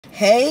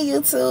Hey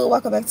YouTube,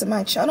 welcome back to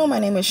my channel. My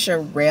name is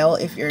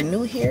Sherelle. If you're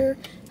new here,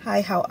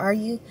 hi, how are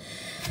you?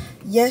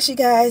 Yes, you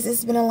guys,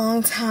 it's been a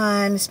long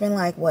time. It's been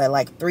like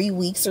 3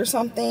 weeks or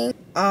something.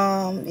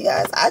 You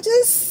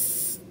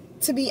guys,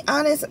 to be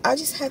honest, I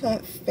just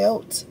haven't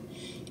felt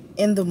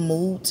in the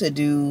mood to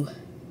do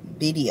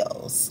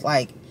videos.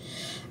 Like,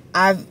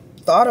 I've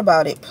thought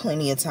about it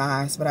plenty of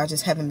times, but I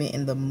just haven't been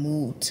in the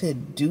mood to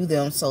do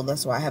them, so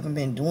that's why I haven't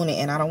been doing it.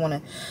 And I don't want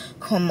to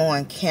come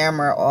on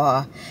camera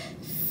or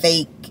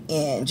fake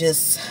and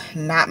just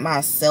not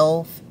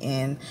myself,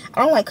 and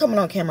I don't like coming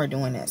on camera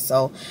doing that.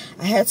 So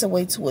I had to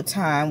wait to a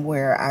time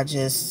where I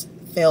just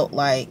felt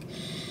like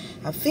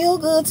I feel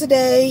good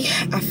today,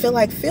 I feel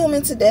like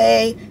filming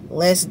today,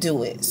 let's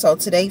do it. So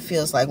today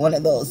feels like one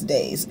of those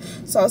days,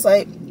 so I was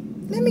like,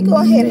 let me go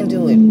ahead and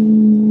do it.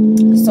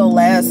 So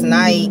last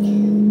night,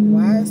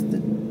 why is the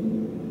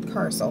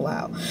car so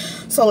loud?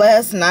 So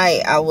last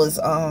night I was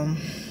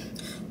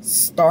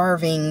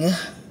starving,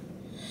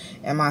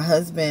 and my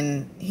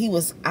husband, he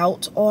was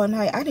out all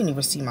night. I didn't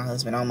even see my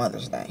husband on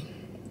Mother's Day,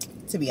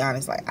 to be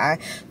honest. Like,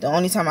 the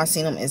only time I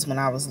seen him is when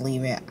I was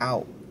leaving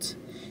out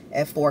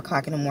at 4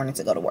 o'clock in the morning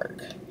to go to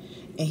work,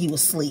 and he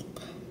was asleep.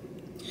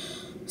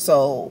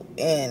 So,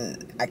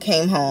 and I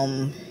came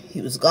home, he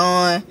was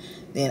gone.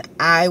 Then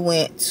I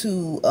went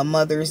to a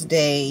Mother's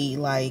Day,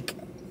 like,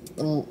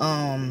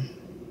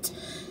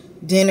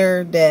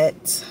 dinner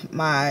that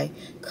my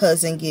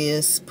cousin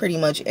gives pretty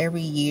much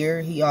every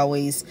year. He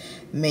always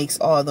makes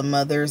all the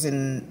mothers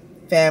and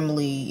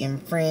family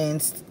and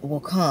friends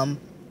will come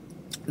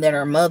that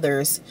are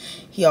mothers.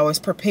 He always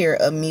prepare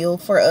a meal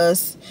for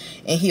us,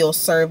 and he'll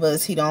serve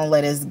us. He don't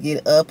let us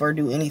get up or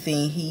do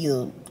anything.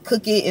 He'll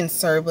cook it and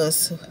serve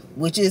us,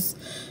 which is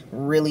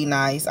really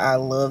nice. I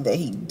love that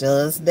he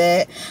does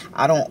that.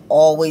 I don't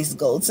always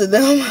go to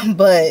them,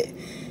 but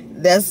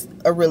that's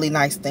a really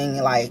nice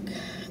thing. Like,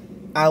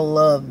 I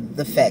love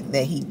the fact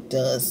that he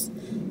does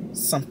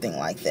something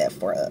like that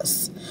for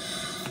us.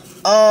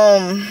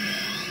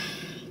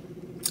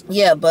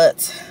 Yeah,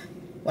 but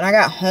when I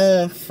got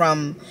home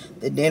from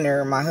the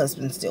dinner, my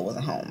husband still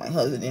wasn't home. My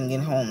husband didn't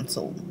get home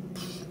until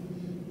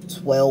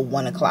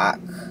 1 o'clock,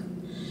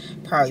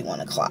 probably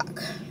 1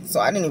 o'clock. So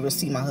I didn't even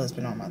see my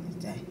husband on Mother's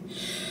Day.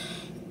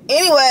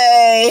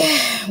 Anyway,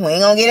 we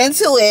ain't gonna get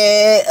into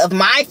it of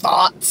my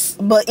thoughts,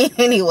 but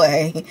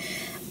anyway,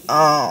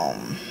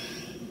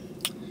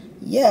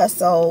 yeah,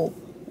 so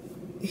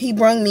he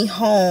brought me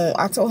home.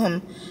 I told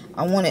him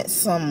I wanted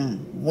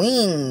some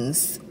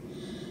wings.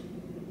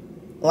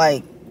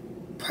 Like,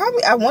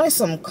 probably I wanted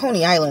some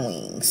Coney Island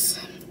wings.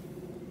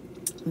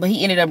 But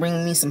he ended up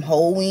bringing me some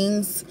whole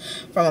wings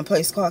from a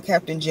place called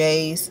Captain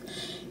Jay's.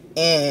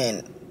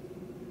 And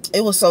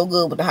it was so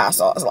good with the hot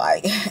sauce.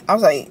 Like, I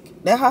was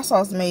like, that hot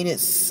sauce made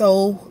it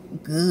so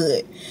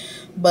good.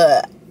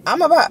 But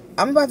I'm about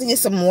to get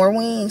some more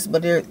wings,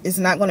 but it's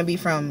not going to be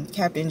from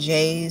Captain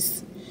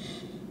Jay's.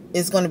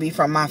 It's going to be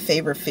from my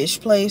favorite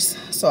fish place.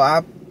 So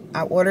I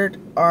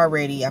ordered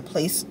already. I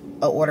placed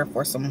an order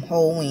for some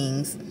whole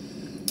wings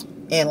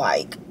and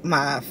like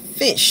my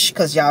fish,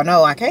 because y'all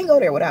know I can't go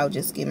there without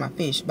just getting my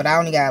fish. But I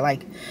only got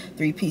like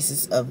 3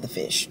 pieces of the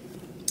fish.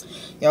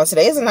 Y'all,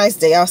 today is a nice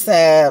day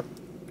outside.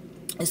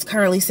 It's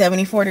currently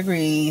 74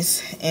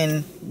 degrees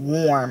and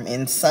warm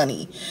and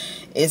sunny.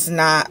 It's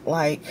not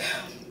like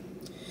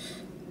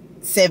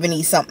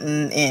 70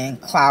 something and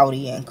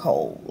cloudy and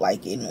cold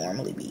like it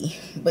normally be.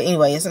 But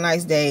anyway, it's a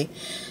nice day,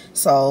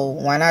 so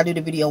why not do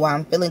the video while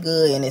I'm feeling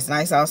good and it's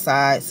nice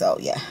outside. So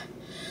yeah,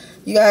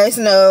 you guys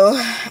know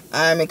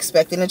I'm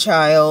expecting a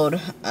child.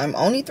 I'm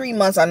only 3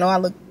 months. I know I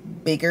look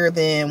bigger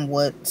than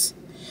what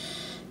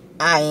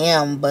I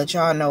am, but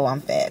y'all know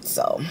I'm fat,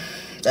 so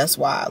that's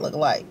why I look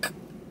like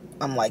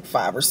I'm like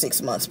 5 or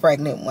 6 months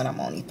pregnant when I'm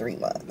only 3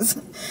 months.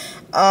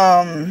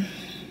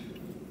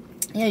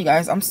 Yeah, you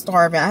guys, I'm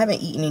starving. I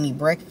haven't eaten any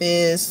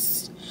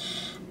breakfast.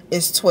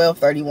 It's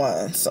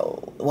 12:31,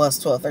 so it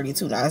was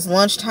 12:32 now. It's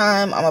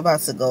lunchtime. I'm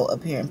about to go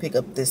up here and pick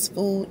up this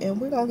food,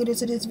 and we're gonna get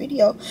into this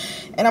video.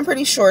 And I'm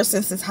pretty sure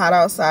since it's hot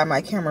outside,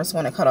 my camera's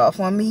gonna cut off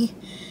on me,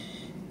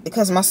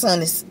 because my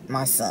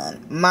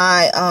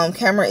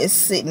camera is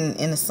sitting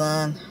in the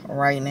sun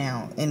right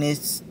now, and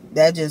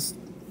that just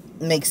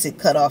makes it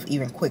cut off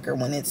even quicker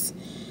when it's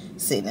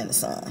sitting in the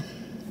sun.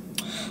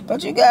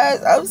 But you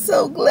guys, I'm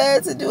so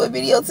glad to do a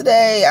video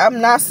today.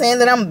 I'm not saying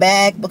that I'm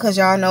back, because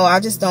y'all know I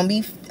just don't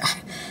be,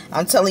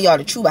 I'm telling y'all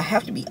the truth. I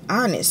have to be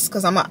honest,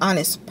 because I'm an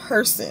honest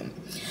person.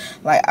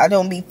 Like, I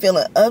don't be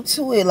feeling up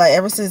to it. Like,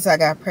 ever since I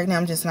got pregnant,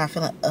 I'm just not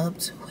feeling up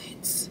to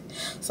it.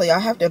 So y'all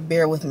have to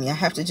bear with me. I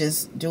have to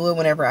just do it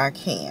whenever I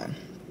can.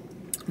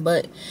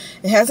 But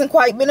it hasn't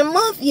quite been a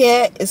month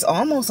yet. It's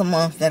almost a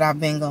month that I've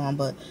been gone,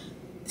 but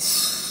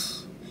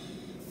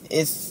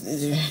it's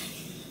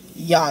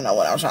y'all know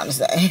what I'm trying to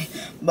say.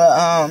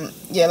 But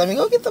yeah, let me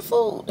go get the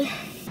food.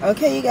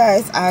 Okay, you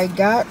guys, I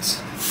got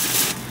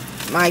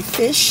my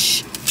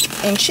fish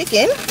and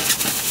chicken,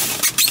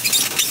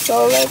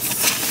 so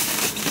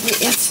let's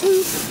get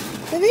into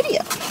the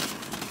video.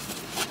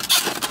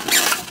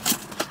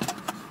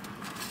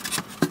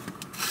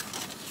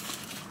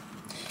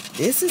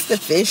 This is the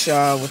fish,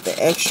 y'all, with the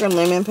extra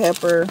lemon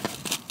pepper.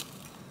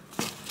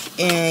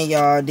 And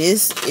y'all,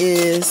 this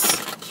is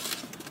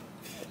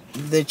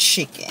the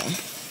chicken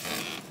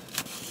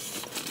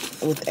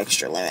with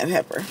extra lemon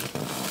pepper.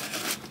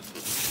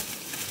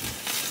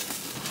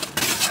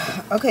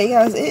 Okay,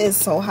 guys, it is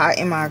so hot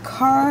in my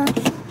car.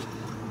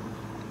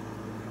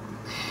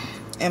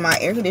 And my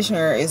air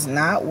conditioner is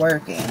not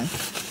working. And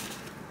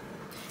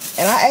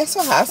I asked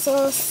for hot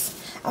sauce.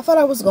 I thought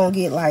I was going to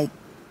get like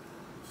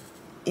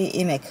it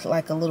in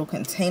like a little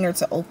container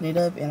to open it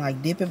up and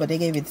like dip it. But they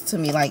gave it to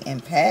me like in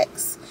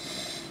packs.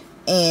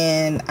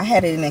 And I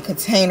had it in a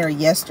container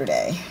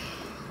yesterday.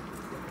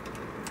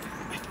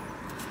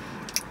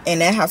 And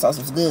that hot sauce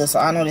was good. So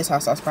I know this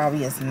hot sauce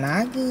probably is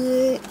not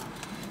good.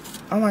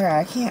 Oh my God,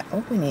 I can't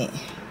open it.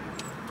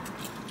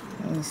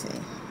 Let me see.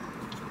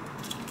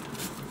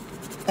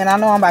 And I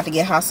know I'm about to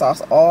get hot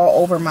sauce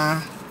all over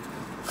my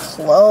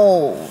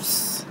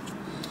clothes.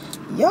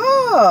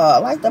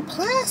 Y'all, like the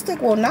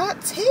plastic will not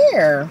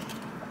tear.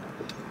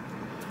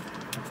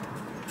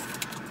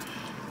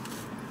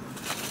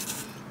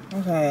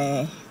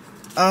 Okay.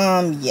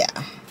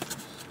 Yeah.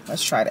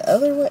 Let's try the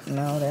other one.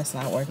 No, that's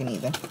not working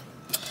either.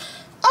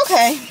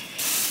 Okay.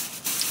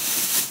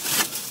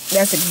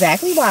 That's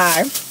exactly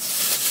why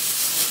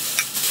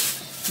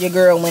your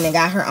girl went and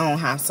got her own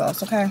hot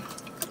sauce, okay?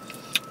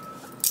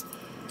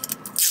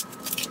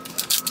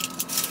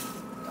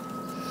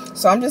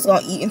 So I'm just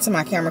going to eat until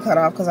my camera cut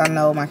off because I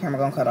know my camera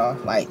going to cut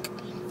off, like,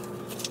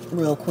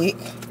 real quick.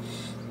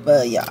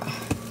 But, yeah,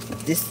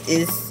 this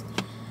is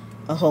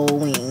a whole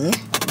wing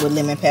with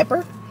lemon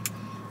pepper.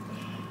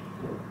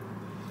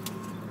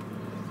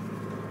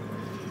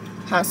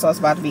 Hot sauce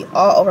about to be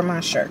all over my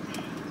shirt.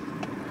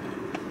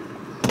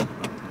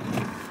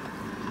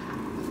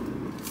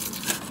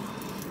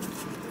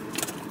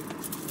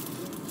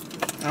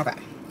 Okay.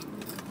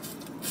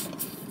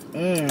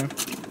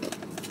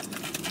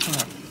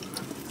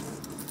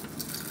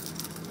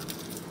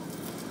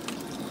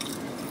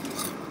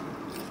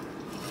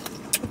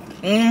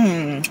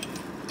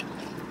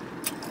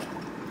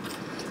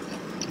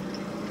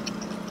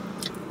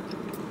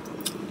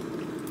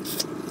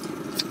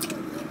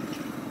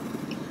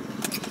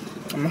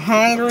 I'm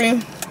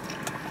hungry.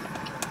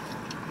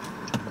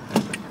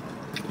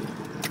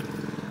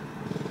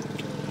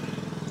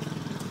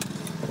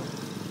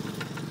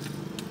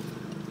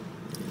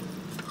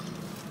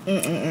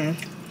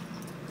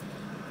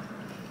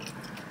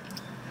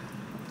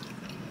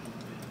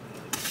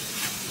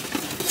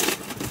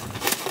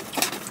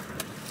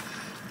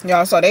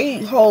 Y'all, so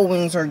they whole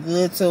wings are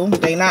good too.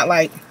 They not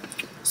like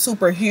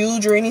super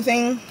huge or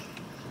anything,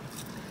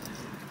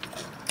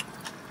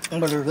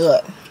 but they're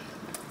good.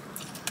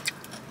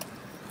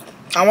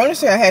 I want to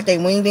say I had their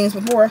wingdings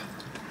before,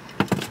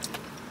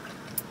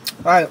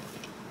 like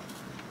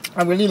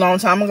a really long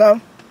time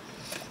ago,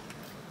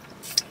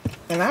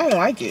 and I didn't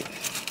like it.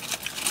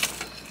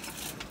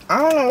 I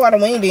don't know why the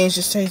wingdings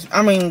just taste,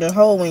 I mean the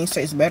whole wings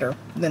taste better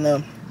than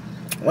the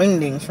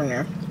wingdings from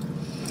there.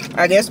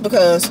 I guess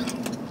because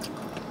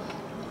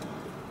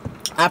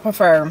I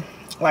prefer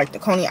like the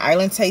Coney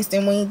Island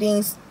tasting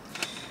wingdings,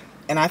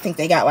 and I think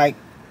they got like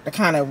the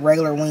kind of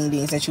regular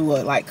wingdings that you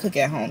would like cook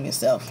at home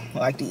yourself,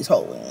 like these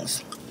whole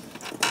wings.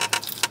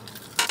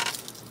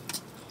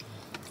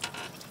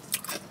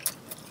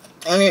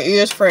 And it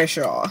is fresh,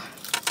 y'all.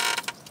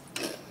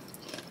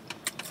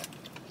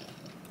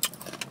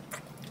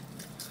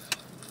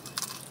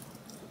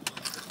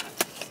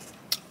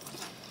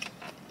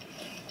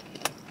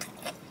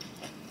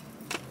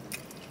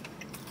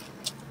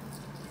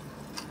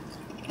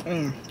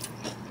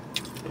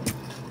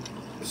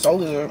 So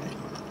good.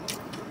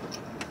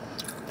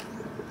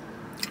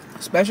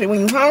 Especially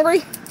when you're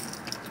hungry.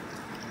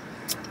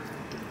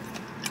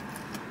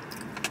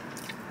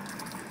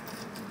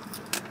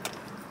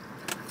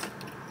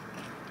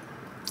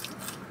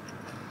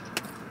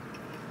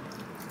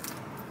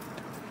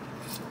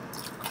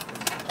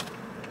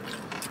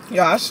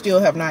 Y'all, I still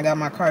have not got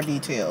my car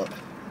detailed.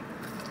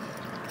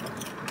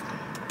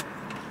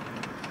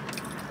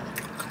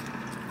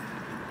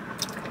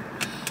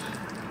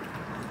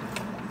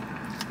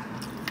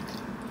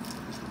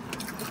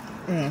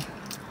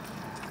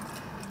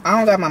 I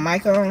don't got my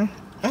mic on.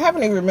 I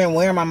haven't even been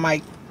wearing my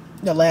mic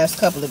the last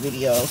couple of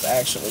videos,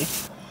 actually.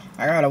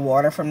 I got a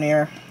water from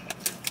there.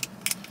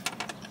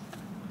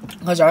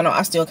 Because y'all know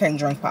I still can't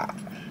drink pop.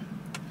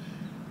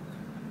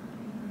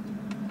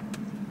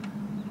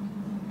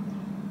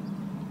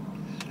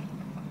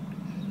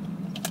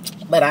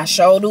 But I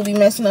sure do be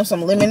messing up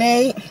some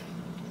lemonade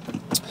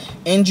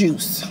and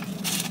juice.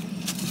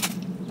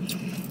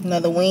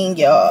 Another wing,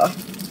 y'all.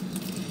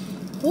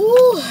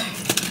 Ooh.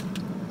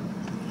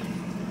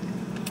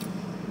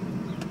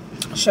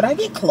 Should I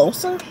get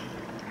closer?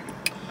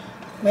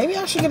 Maybe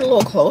I should get a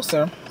little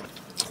closer.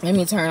 Let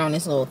me turn on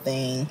this little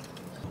thing.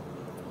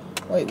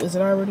 Wait, was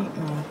it already?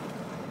 No.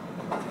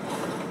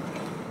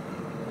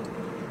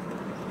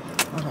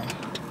 Okay.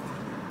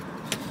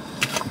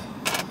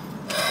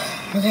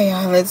 Okay,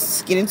 y'all,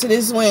 let's get into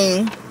this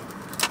wing.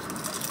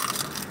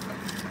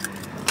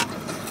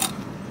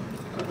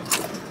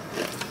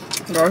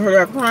 Y'all hear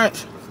that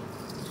crunch?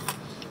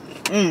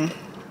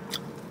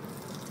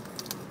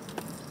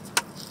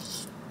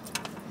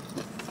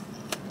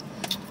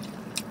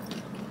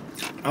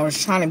 I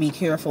was trying to be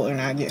careful and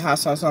not get hot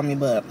sauce on me,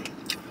 but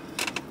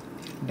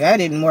that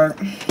didn't work.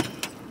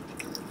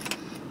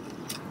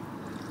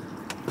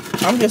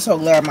 I'm just so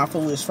glad my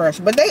food is fresh.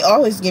 But they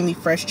always give me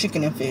fresh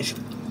chicken and fish.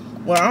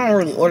 Well, I don't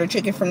really order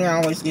chicken from there.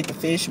 I always get the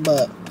fish,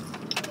 but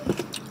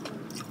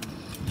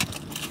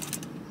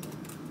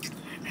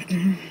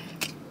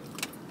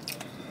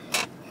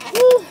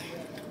woo.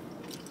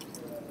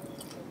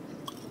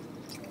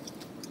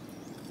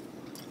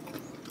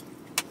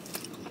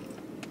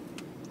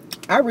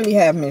 I really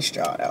have missed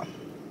y'all though.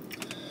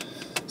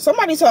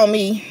 Somebody told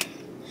me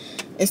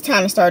it's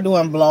time to start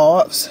doing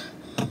vlogs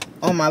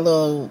on my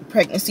little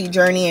pregnancy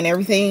journey and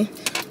everything.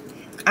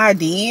 I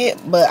did,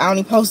 but I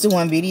only posted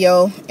one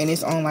video and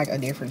it's on like a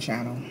different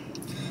channel.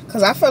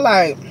 Cause I feel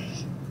like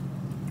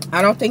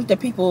I don't think the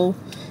people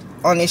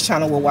on this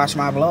channel will watch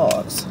my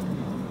vlogs.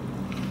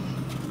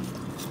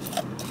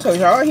 So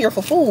y'all are here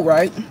for food,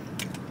 right?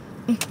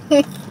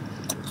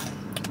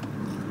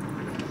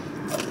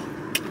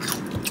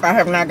 I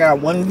have not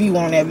got one view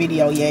on that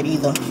video yet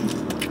either.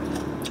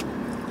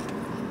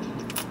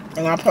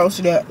 And I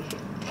posted it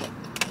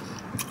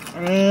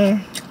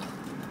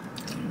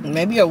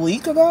maybe a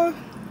week ago.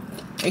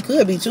 It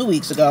could be 2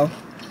 weeks ago.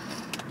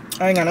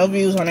 I ain't got no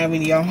views on that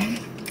video.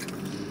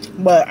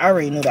 But I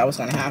already knew that was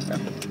gonna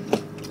happen.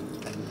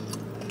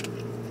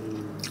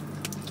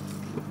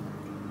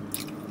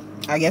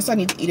 I guess I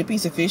need to eat a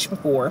piece of fish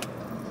before.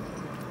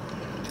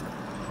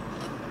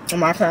 And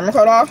my camera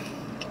cut off.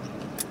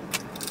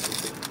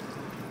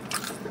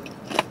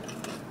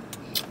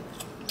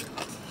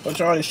 But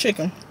y'all, this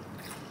chicken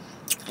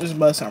is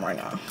busting right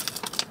now.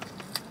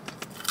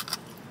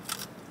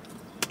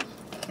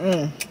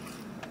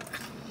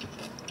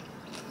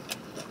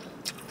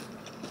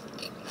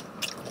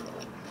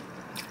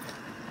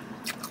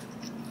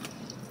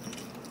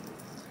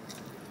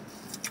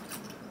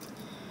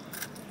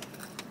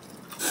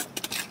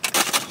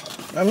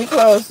 Let me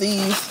close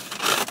these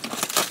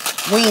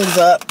wings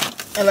up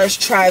and let's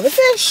try the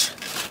fish.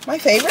 My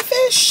favorite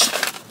fish.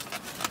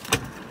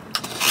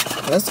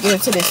 Let's get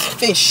into this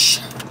fish.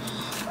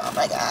 Oh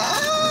my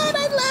God,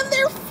 I love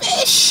their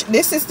fish.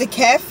 This is the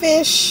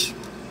catfish.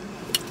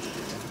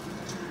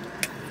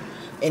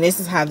 And this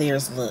is how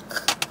theirs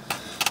look.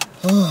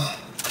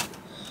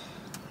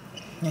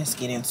 Let's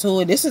get into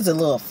it. This is a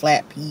little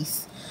flat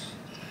piece.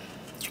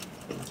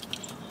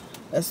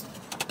 Let's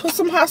put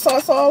some hot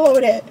sauce all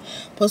over that.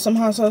 Put some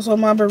hot sauce on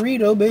my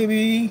burrito,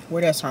 baby.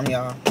 Where that's from,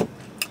 y'all.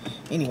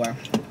 Anyway,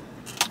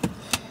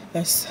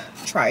 let's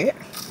try it.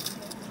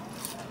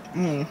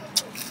 I'm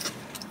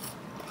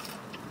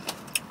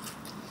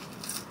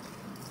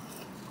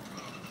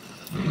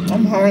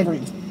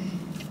hungry.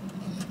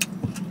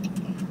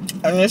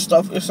 And this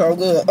stuff is so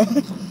good.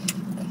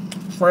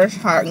 Fresh,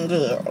 hot, and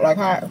good. Like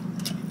how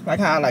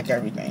I like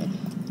everything.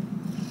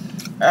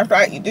 After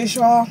I eat this,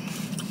 y'all,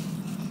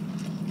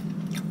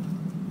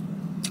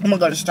 I'm gonna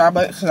go to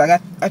Starbucks because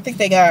I think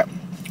they got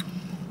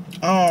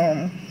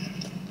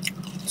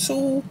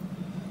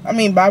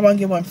buy one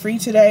get one free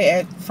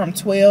today from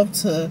 12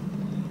 to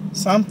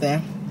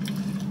something.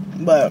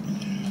 But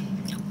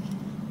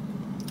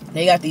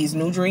they got these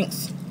new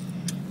drinks.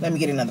 Let me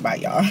get another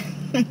bite, y'all.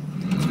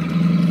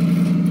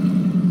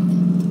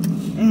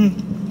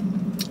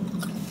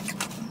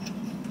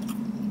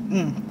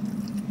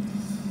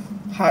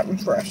 Hot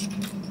and fresh.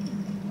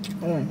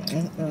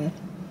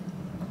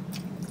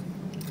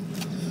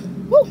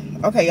 Woo.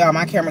 Okay, y'all,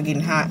 my camera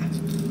getting hot.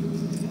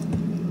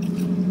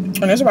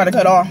 And it's about to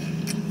cut off.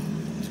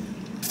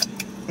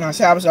 And I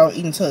said I was gonna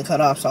eat until it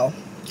cut off, so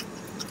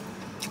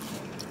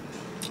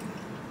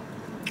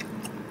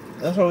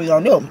that's what we're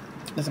gonna do.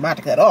 It's about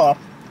to cut off.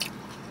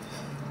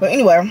 But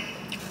anyway,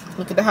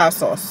 look at the hot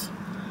sauce.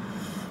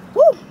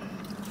 Woo!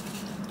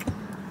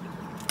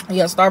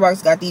 Yeah,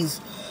 Starbucks got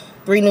these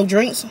 3 new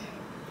drinks.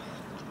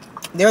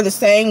 They're the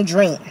same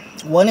drink.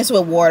 One is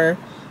with water,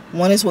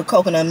 one is with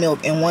coconut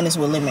milk, and one is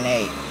with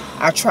lemonade.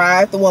 I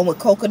tried the one with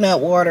coconut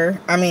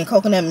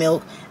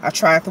milk. I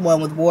tried the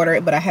one with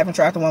water, but I haven't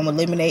tried the one with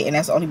lemonade, and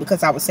that's only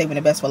because I was saving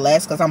the best for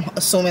last, because I'm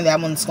assuming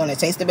that one's going to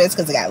taste the best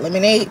because it got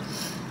lemonade.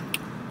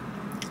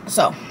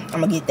 So, I'm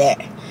going to get that.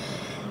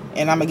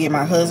 And I'm going to get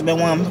my husband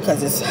one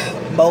because it's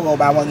BOGO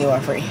buy one get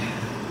one free.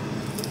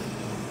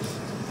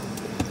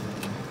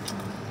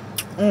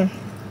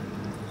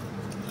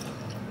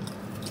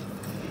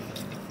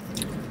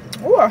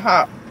 Ooh,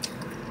 hot.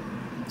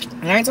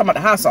 And I ain't talking about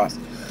the hot sauce.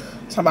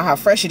 I'm talking about how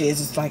fresh it is.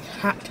 It's like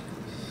hot.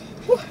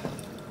 Woo.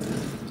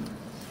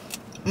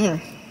 Woo.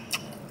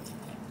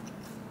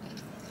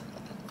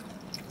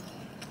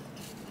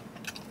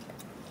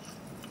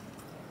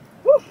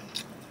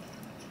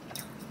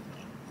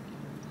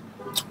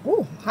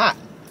 Ooh, hot.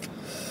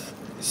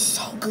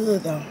 So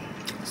good though.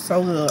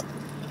 So good.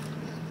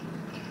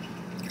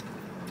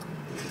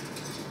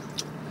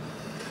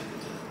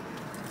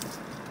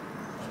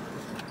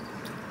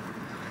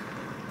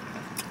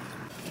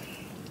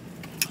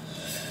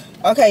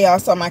 Okay, y'all,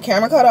 so my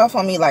camera cut off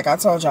on me like I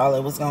told y'all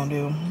it was gonna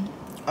do.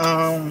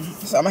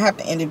 So I'm gonna have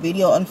to end the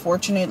video,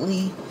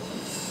 unfortunately,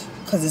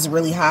 because it's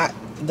really hot.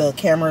 The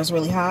camera is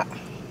really hot.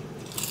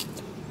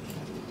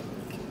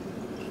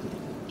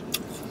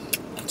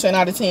 10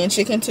 out of 10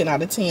 chicken, 10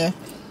 out of 10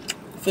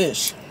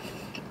 fish.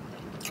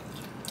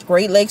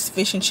 Great Lakes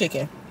Fish and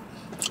Chicken.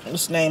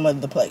 That's the name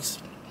of the place.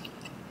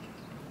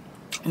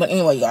 But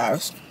anyway,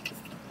 guys,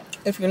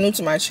 if you're new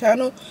to my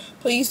channel,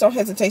 please don't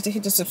hesitate to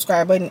hit the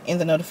subscribe button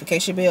and the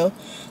notification bell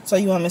so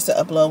you won't miss the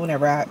upload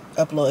whenever I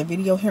upload a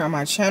video here on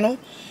my channel.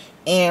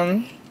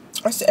 And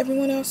as to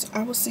everyone else,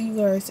 I will see you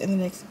guys in the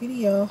next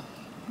video.